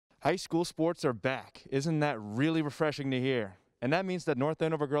High school sports are back. Isn't that really refreshing to hear? And that means that North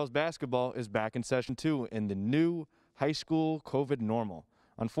Andover Girls Basketball is back in session 2 in the new high school COVID normal.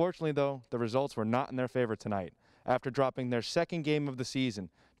 Unfortunately, though, the results were not in their favor tonight after dropping their second game of the season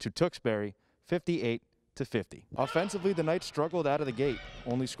to Tewksbury 58-50. Offensively, the Knights struggled out of the gate,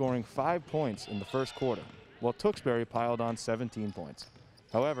 only scoring 5 points in the first quarter, while Tewksbury piled on 17 points.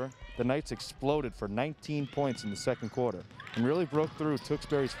 However, the Knights exploded for 19 points in the second quarter and really broke through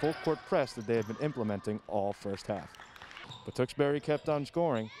Tewksbury's full-court press that they had been implementing all first half. But Tewksbury kept on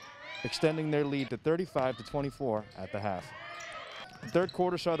scoring, extending their lead to 35-24 at the half. The third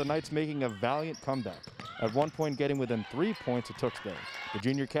quarter saw the Knights making a valiant comeback, at one point getting within 3 points of Tewksbury. The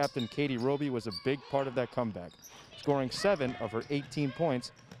junior captain, Kate Robie, was a big part of that comeback, scoring 7 of her 18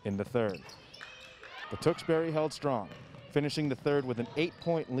 points in the third. But Tewksbury held strong, finishing the third with an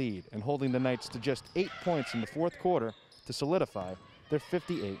 8-point lead and holding the Knights to just 8 points in the fourth quarter to solidify their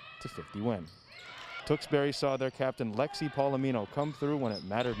 58-50 win. Tewksbury saw their captain Lexi Palomino come through when it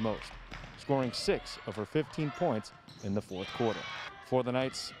mattered most, scoring 6 of her 15 points in the fourth quarter. For the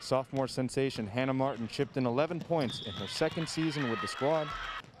Knights, sophomore sensation Hannah Martin chipped in 11 points in her second season with the squad,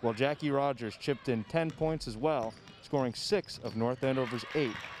 while Jackie Rogers chipped in 10 points as well, scoring 6 of North Andover's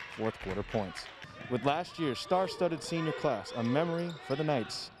 8 fourth quarter points. With last year's star-studded senior class a memory for the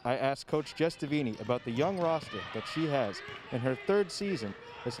Knights, I asked Coach Jess Deveny about the young roster that she has in her third season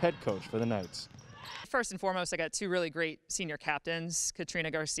as head coach for the Knights. First and foremost, I got 2 really great senior captains,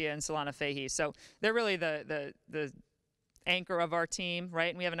 Katrina Garcia and Solana Fahey. So they're really the anchor of our team, right?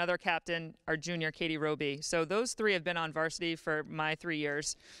 And we have another captain, our junior, Katie Robie. So those 3 have been on varsity for my 3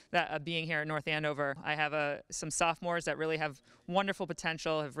 years being here at North Andover. I have some sophomores that really have wonderful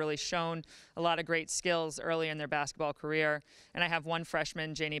potential, have really shown a lot of great skills early in their basketball career. And I have one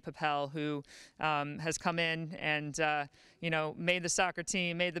freshman, Janie Papel, who has come in and made the soccer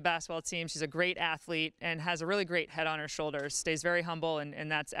team, made the basketball team. She's a great athlete and has a really great head on her shoulders, stays very humble, and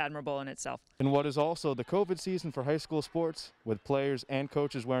that's admirable in itself. In what is also the COVID season for high school sports, with players and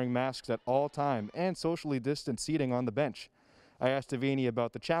coaches wearing masks at all time and socially distanced seating on the bench, I asked Deveny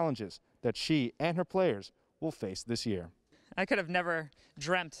about the challenges that she and her players will face this year. I could have never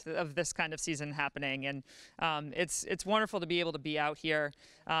dreamt of this kind of season happening, and it's wonderful to be able to be out here.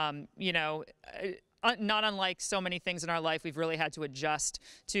 Not unlike so many things in our life, we've really had to adjust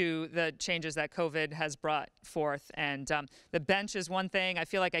to the changes that COVID has brought forth. And the bench is one thing. I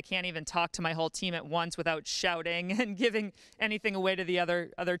feel like I can't even talk to my whole team at once without shouting and giving anything away to the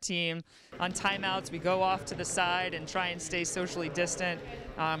other team. On timeouts, we go off to the side and try and stay socially distant.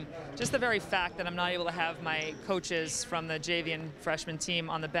 Just the very fact that I'm not able to have my coaches from the JV and freshman team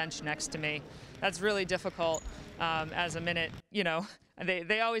on the bench next to me, that's really difficult as a minute,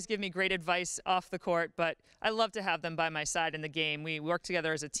 They always give me great advice off the court, but I love to have them by my side in the game. We work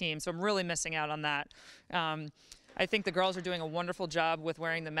together as a team, so I'm really missing out on that. I think the girls are doing a wonderful job with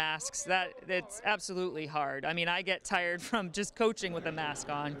wearing the masks. It's absolutely hard. I mean, I get tired from just coaching with a mask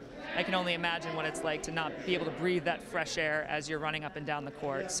on. I can only imagine what it's like to not be able to breathe that fresh air as you're running up and down the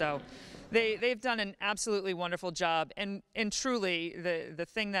court. So they've done an absolutely wonderful job, and truly the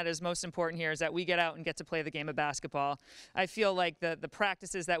thing that is most important here is that we get out and get to play the game of basketball. I feel like the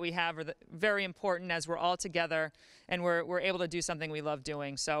practices that we have are very important as we're all together and we're able to do something we love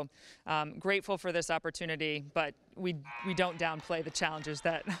doing. So grateful for this opportunity, but we don't downplay the challenges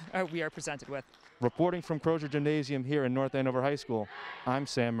that we are presented with. Reporting from Crozier Gymnasium here in North Andover High School, I'm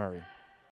Sam Murray.